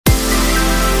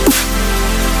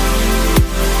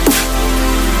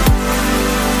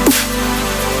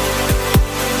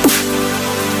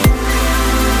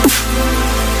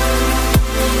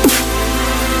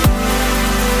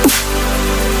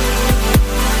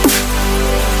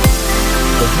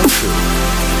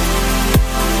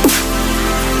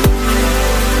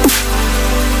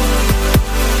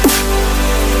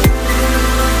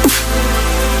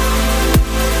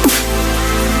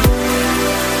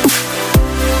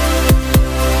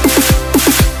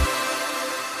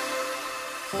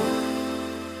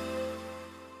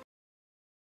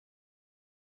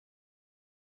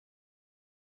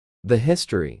The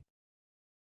history.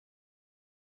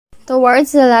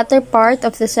 Towards the latter part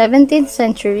of the 17th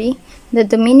century, the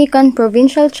Dominican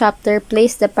provincial chapter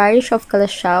placed the parish of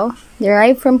Calasiao,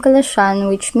 derived from Calasian,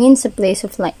 which means a place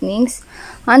of lightnings,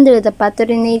 under the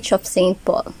patronage of Saint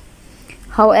Paul.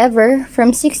 However,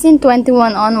 from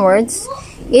 1621 onwards,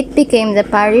 it became the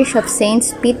parish of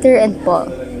Saints Peter and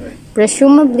Paul,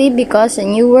 presumably because a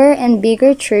newer and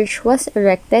bigger church was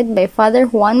erected by Father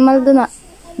Juan Maldonado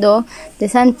de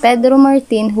San Pedro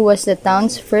Martin, who was the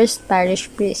town's first parish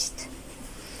priest.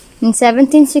 In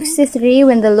 1763,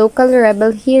 when the local rebel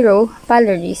hero,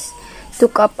 Parish,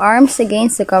 took up arms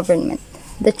against the government,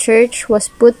 the church was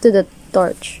put to the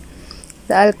torch.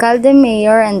 The alcalde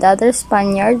mayor and other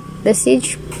Spaniards,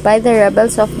 besieged by the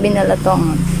rebels of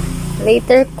Binalatongan,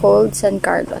 later called San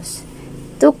Carlos,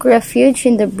 took refuge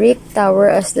in the brick tower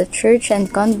as the church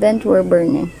and convent were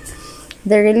burning.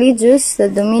 The religious, the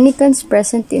Dominicans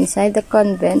present inside the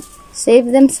convent,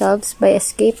 saved themselves by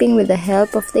escaping with the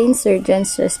help of the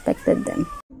insurgents who respected them.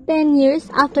 10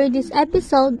 years after this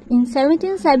episode, in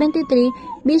 1773,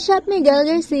 Bishop Miguel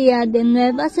Garcia de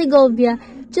Nueva Segovia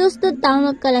chose the town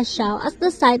of Calasiao as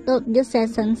the site of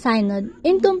diocesan synod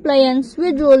in compliance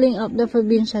with ruling of the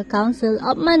Provincial Council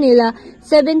of Manila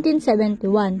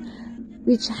 1771,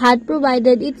 which had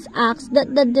provided its acts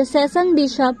that the diocesan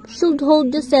bishop should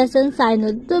hold diocesan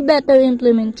synod to better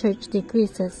implement church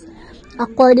decreases.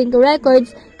 According to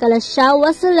records, Calasiao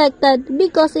was selected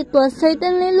because it was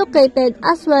certainly located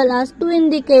as well as to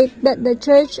indicate that the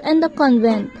church and the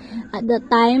convent at the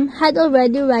time had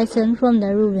already risen from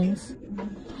the ruins.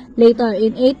 Later,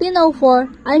 in 1804,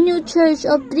 a new church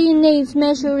of 3 naves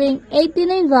measuring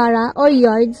 89 vara or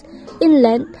yards in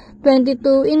length,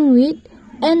 22 in width,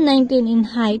 and 19 in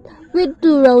height, with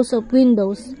 2 rows of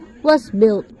windows, was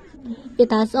built.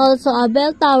 It has also a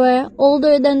bell tower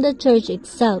older than the church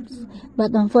itself,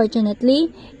 but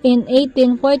unfortunately, in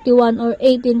 1841 or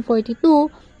 1842,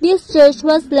 this church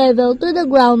was leveled to the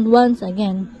ground once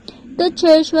again. The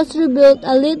church was rebuilt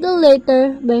a little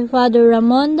later by Father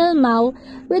Ramon del Mau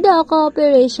with the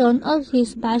cooperation of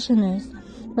his parishioners,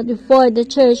 but before the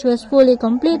church was fully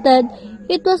completed,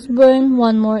 it was burned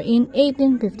one more in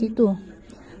 1852.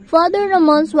 Father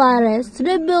Ramon Suarez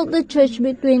rebuilt the church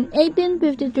between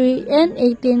 1853 and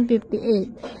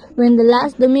 1858. When the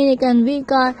last Dominican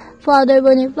vicar, Father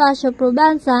Bonifacio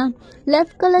Probanza,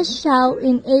 left Calasiao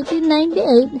in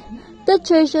 1898, the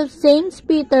Church of Saints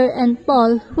Peter and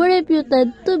Paul were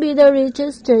reputed to be the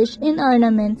richest church in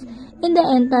ornaments in the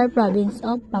entire province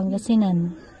of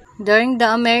Pangasinan. During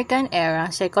the American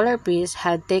era, secular priests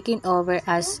had taken over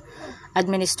as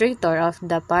administrator of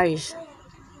the parish.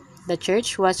 The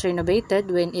church was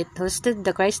renovated when it hosted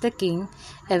the Christ the King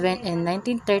event in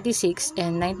 1936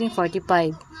 and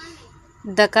 1945.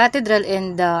 The cathedral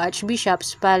and the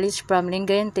Archbishop's Palace from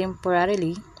Lingayen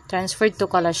temporarily transferred to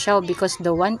Calasiao because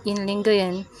the one in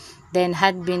Lingayen then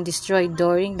had been destroyed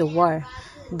during the war.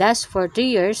 Thus, for 3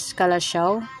 years,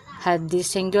 Calasiao had this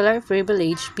singular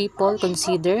privilege. People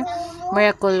consider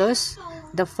miraculous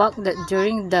the fact that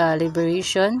during the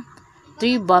liberation,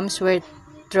 3 bombs were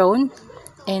thrown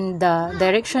in the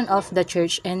direction of the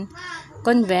church and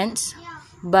convents,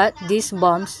 but these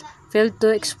bombs failed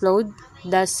to explode,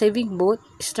 thus saving both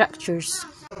structures.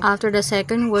 After the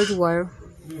Second World War,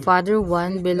 Father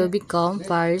Juan Bello became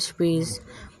parish priest,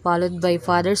 followed by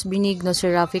Fathers Benigno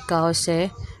Serafica Jose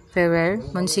Ferrer,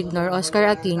 Monsignor Oscar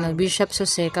Aquino, Bishop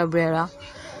Jose Cabrera,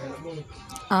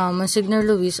 Monsignor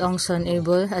Luis Ongson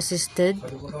Abel, assisted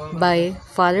by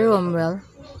Father Romuel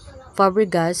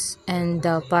Fabregas, and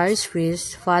the parish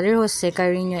priest, Father Jose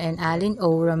Carino and Alin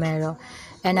O. Romero,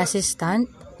 and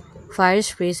assistant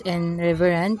parish priest and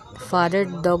Reverend Father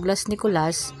Douglas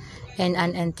Nicolas, and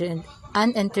an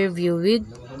interview with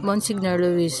Monsignor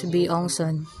Luis B.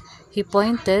 Ongson. He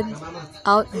pointed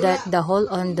out that the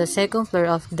hole on the second floor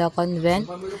of the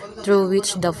convent, through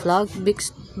which the flogged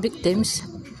victims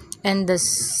in the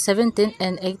 17th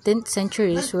and 18th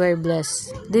centuries were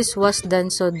blessed. This was done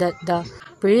so that the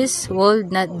priests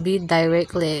would not be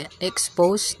directly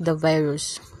exposed to the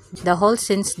virus. The hole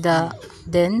since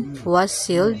then was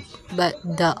sealed, but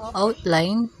the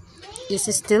outline is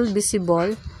still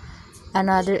visible.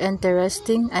 Another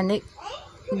interesting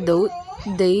anecdote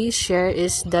they share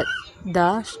is that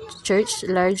the church's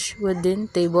large wooden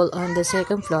table on the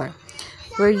second floor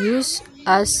were used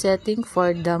as setting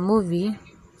for the movie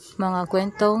Mga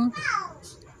Kwentong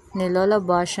ni Lola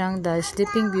Basyang, the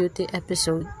Sleeping Beauty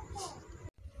episode.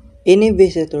 Any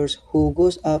visitors who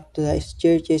goes up to the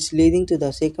staircase leading to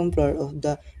the second floor of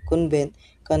the convent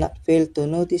cannot fail to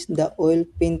notice the oil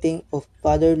painting of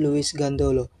Father Luis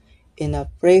Gandolo. In a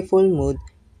prayerful mood,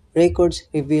 Records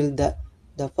reveal that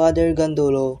the Father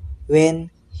Gandolo,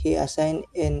 when he assigned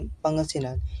in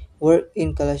Pangasinan, worked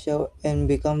in Calasiao and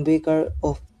became vicar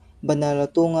of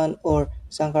Banalatungan or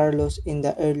San Carlos in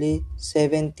the early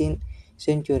 17th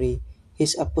century.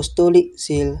 His apostolic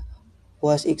zeal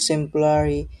was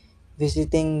exemplary,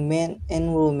 visiting men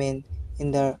and women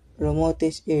in the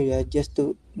remotest area just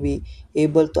to be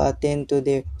able to attend to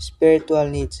their spiritual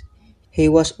needs. He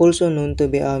was also known to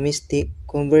be a mystic,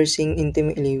 conversing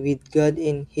intimately with God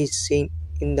and his saint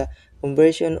in the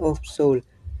conversion of soul.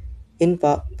 In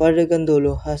fact, Father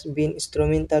Gandolo has been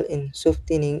instrumental in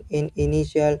softening an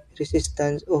initial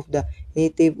resistance of the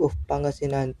native of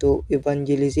Pangasinan to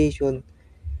evangelization.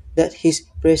 That his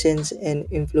presence and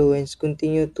influence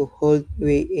continue to hold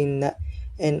weight in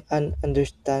an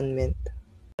understanding.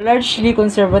 Largely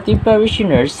conservative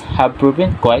parishioners have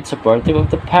proven quite supportive of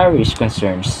the parish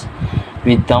concerns,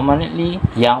 with dominantly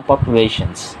young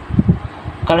populations.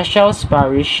 Calasiao's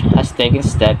parish has taken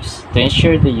steps to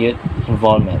ensure the youth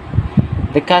involvement.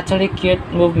 The Catholic Youth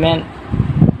Movement,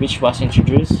 which was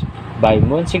introduced by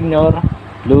Monsignor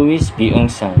Luis B.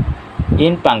 Ungsan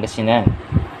in Pangasinan,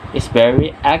 is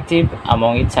very active.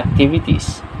 Among its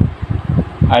activities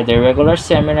are the regular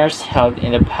seminars held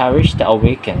in the parish to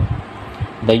awaken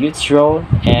the youth's role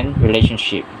and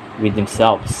relationship with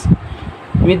themselves,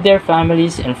 with their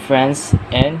families and friends,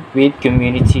 and with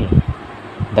community.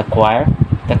 The choir,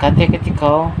 the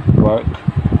catechetical work,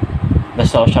 the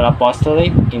social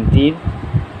apostolate. Indeed,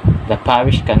 the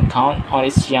parish can count on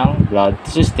its young blood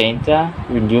to sustain the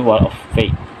renewal of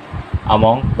faith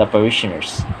among the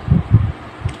parishioners.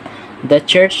 The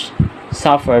church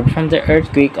suffered from the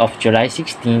earthquake of July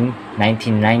 16,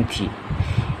 1990.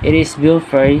 Its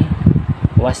belfry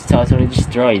was totally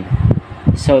destroyed,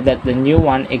 so that the new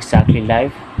one exactly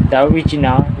like the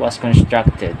original was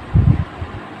constructed.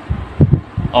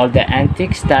 All the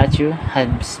antique statue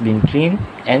has been cleaned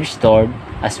and restored,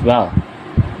 as well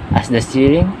as the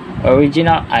ceiling,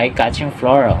 original eye-catching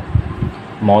floral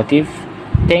motif,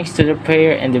 thanks to the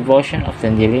prayer and devotion of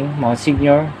the kneeling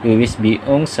Monsignor Luis B.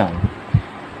 Ungsan,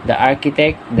 the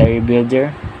architect, the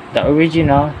rebuilder. The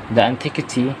original, the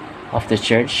antiquity of the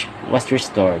church was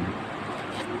restored.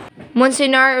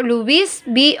 Monsignor Luis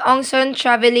B. Ongson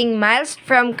traveling miles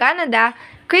from Canada,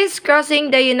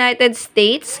 crisscrossing the United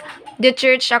States. The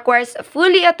church acquires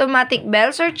fully automatic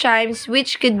bells or chimes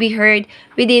which could be heard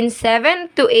within 7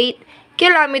 to 8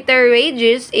 kilometer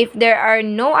radius if there are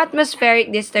no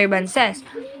atmospheric disturbances.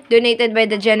 Donated by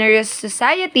the generous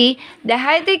society, the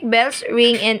high-tech bells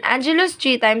ring in Angelus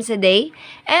 3 times a day,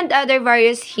 and other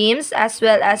various hymns as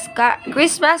well as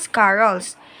Christmas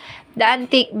carols. The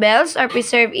antique bells are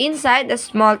preserved inside a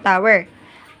small tower.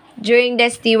 During the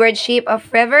stewardship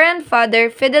of Reverend Father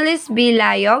Fidelis B.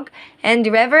 Layog and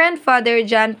Reverend Father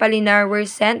John Palinar were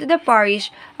sent to the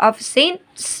parish of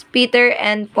Saints Peter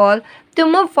and Paul to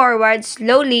move forward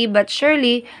slowly but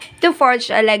surely to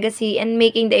forge a legacy and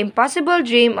making the impossible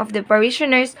dream of the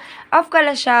parishioners of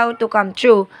Calasiao to come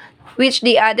true, which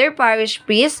the other parish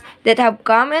priests that have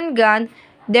come and gone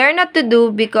dare not to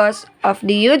do because of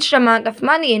the huge amount of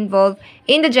money involved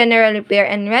in the general repair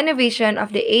and renovation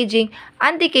of the aging,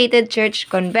 antiquated church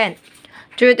convent.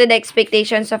 True to the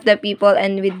expectations of the people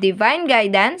and with divine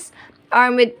guidance,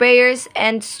 armed with prayers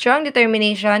and strong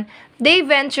determination, they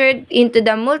ventured into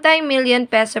the multi-million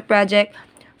peso project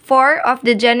of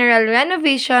the general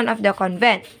renovation of the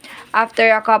convent.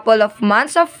 After a couple of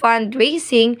months of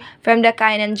fundraising from the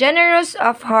kind and generous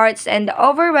of hearts and the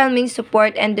overwhelming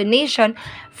support and donation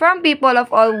from people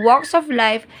of all walks of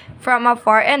life from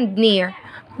afar and near,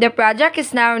 the project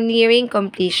is now nearing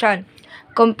completion,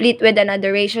 complete with an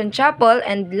adoration chapel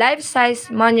and life-size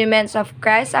monuments of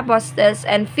Christ's apostles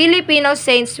and Filipino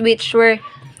saints which were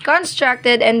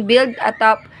constructed and built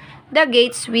atop the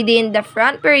gates within the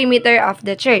front perimeter of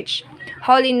the church.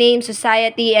 Holy Name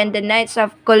Society and the Knights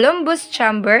of Columbus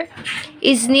Chamber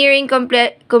is nearing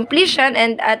completion,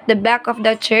 and at the back of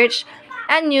the church,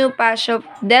 a new Paseo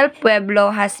del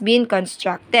Pueblo has been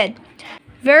constructed.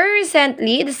 Very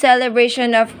recently, the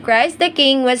celebration of Christ the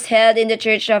King was held in the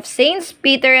Church of Saints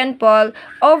Peter and Paul,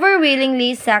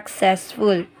 overwhelmingly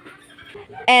successful.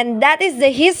 And that is the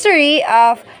history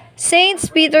of Saints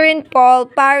Peter and Paul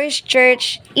Parish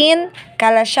Church in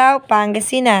Calasiao,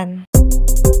 Pangasinan.